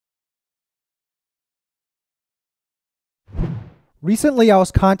Recently, I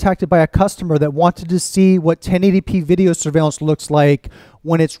was contacted by a customer that wanted to see what 1080p video surveillance looks like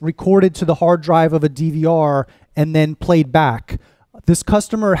when it's recorded to the hard drive of a DVR and then played back. This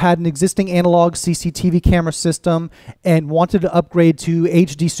customer had an existing analog CCTV camera system and wanted to upgrade to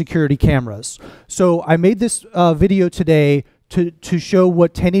HD security cameras. So I made this video today to show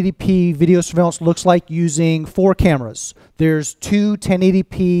what 1080p video surveillance looks like using 4 cameras. There's 2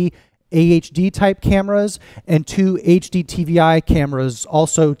 1080p AHD type cameras and 2 HD-TVI cameras,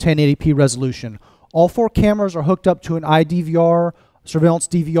 also 1080p resolution. All 4 cameras are hooked up to an iDVR surveillance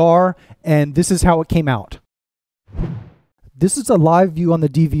DVR, and this is how it came out. This is a live view on the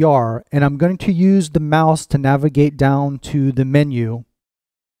DVR, and I'm going to use the mouse to navigate down to the menu.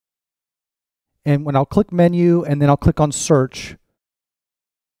 And when I'll click menu and then I'll click on search.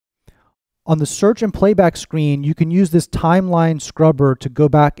 On the search and playback screen, you can use this timeline scrubber to go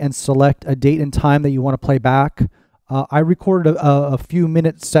back and select a date and time that you want to play back. I recorded a few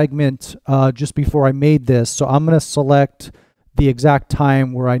minute segment just before I made this, so I'm going to select the exact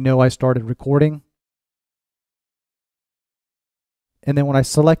time where I know I started recording. And then when I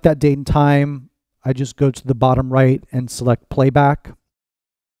select that date and time, I just go to the bottom right and select playback.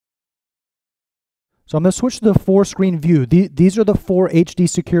 So I'm going to switch to the 4-screen view. These are the 4 HD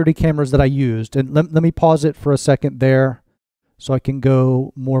security cameras that I used. And let me pause it for a second there so I can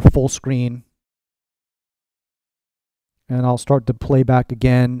go more full screen. And I'll start the playback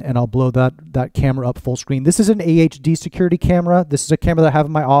again, and I'll blow that camera up full screen. This is an HD security camera. This is a camera that I have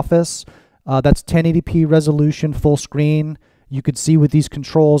in my office. That's 1080p resolution, full screen. You could see with these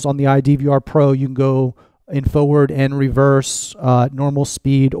controls on the iDVR-PRO, you can go in forward and reverse, normal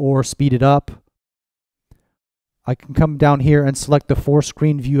speed, or speed it up. I can come down here and select the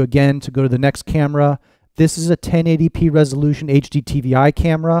 4-screen view again to go to the next camera. This is a 1080p resolution HD-TVI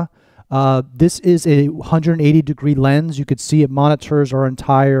camera. This is a 180-degree lens. You could see it monitors our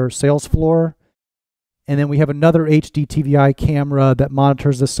entire sales floor. And then we have another HD-TVI camera that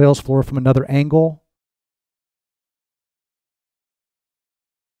monitors the sales floor from another angle.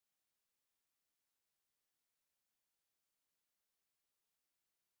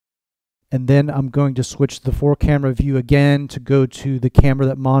 And then I'm going to switch to the 4-camera view again to go to the camera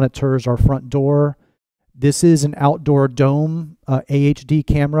that monitors our front door. This is an outdoor dome AHD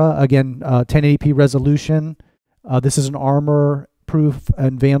camera, again 1080p resolution. This is an armor-proof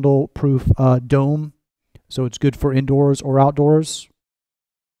and vandal-proof dome, so it's good for indoors or outdoors.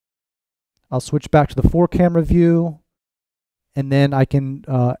 I'll switch back to the 4-camera view, and then I can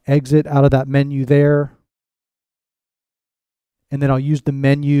exit out of that menu there. And then I'll use the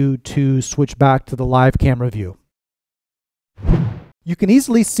menu to switch back to the live camera view. You can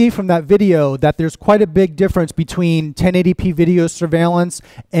easily see from that video that there's quite a big difference between 1080p video surveillance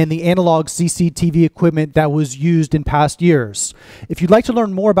and the analog CCTV equipment that was used in past years. If you'd like to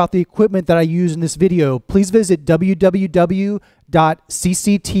learn more about the equipment that I use in this video, please visit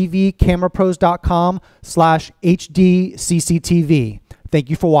www.cctvcamerapros.com/HDCCTV. Thank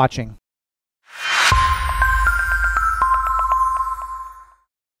you for watching.